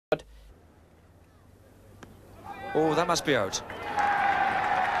Oh, that must be out.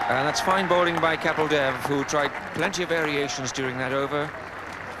 And that's fine bowling by Kapil Dev, who tried plenty of variations during that over.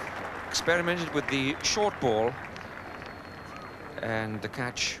 Experimented with the short ball. And the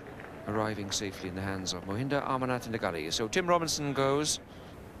catch arriving safely in the hands of Mohinder Amarnath in the gully. So Tim Robinson goes.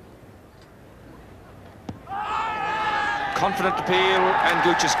 Confident appeal, and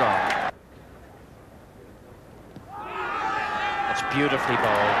Gooch is gone. That's beautifully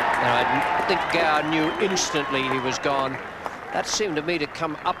bowled. And I think Gower knew instantly he was gone. That seemed to me to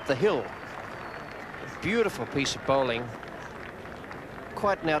come up the hill. A beautiful piece of bowling.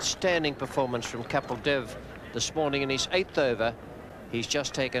 Quite an outstanding performance from Kapil Dev this morning in his 8th over. He's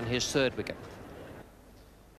just taken his 3rd wicket.